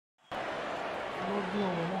Out भी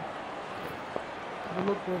होंगे ना, वो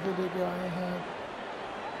लोग पैसे दे के आए हैं,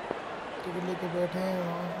 टिकट लेके बैठे हैं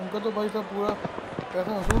वहाँ, उनका तो भाई साहब पूरा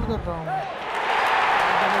पैसा वसूल कर रहा हूँ मैं।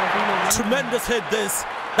 Tremendous hit this.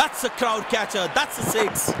 That's a crowd catcher. That's a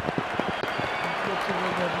six.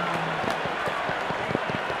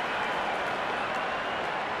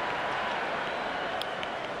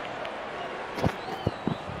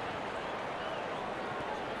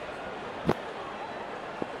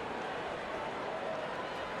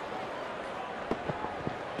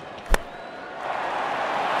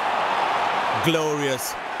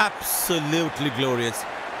 Glorious. Absolutely glorious.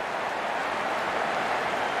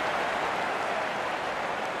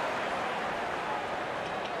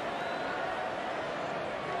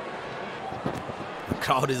 The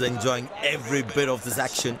crowd is enjoying every bit of this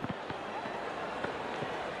action.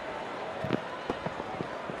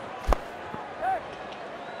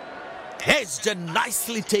 Hedged and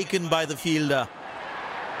nicely taken by the fielder.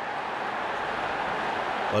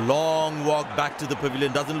 A long walk back to the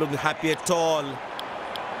pavilion, doesn't look happy at all.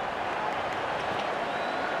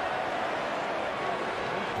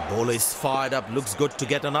 The bowler is fired up, looks good to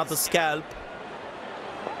get another scalp.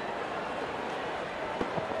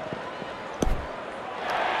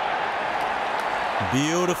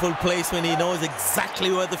 Beautiful placement, he knows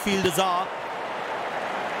exactly where the fielders are.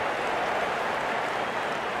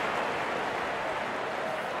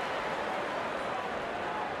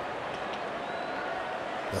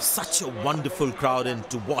 There's such a wonderful crowd in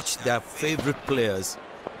to watch their favourite players.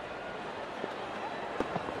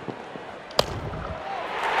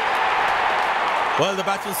 Well, the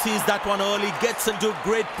batsman sees that one early, gets into a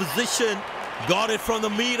great position, got it from the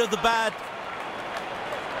meat of the bat.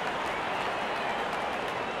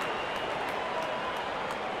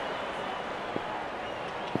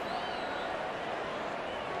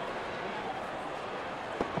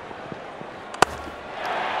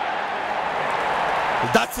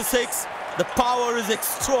 That's a six. The power is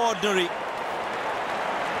extraordinary.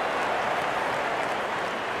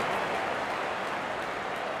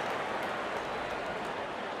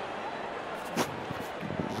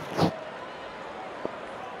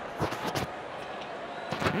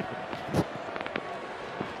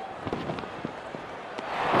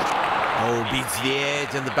 Oh, beats the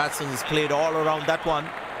edge, and the batsman has played all around that one.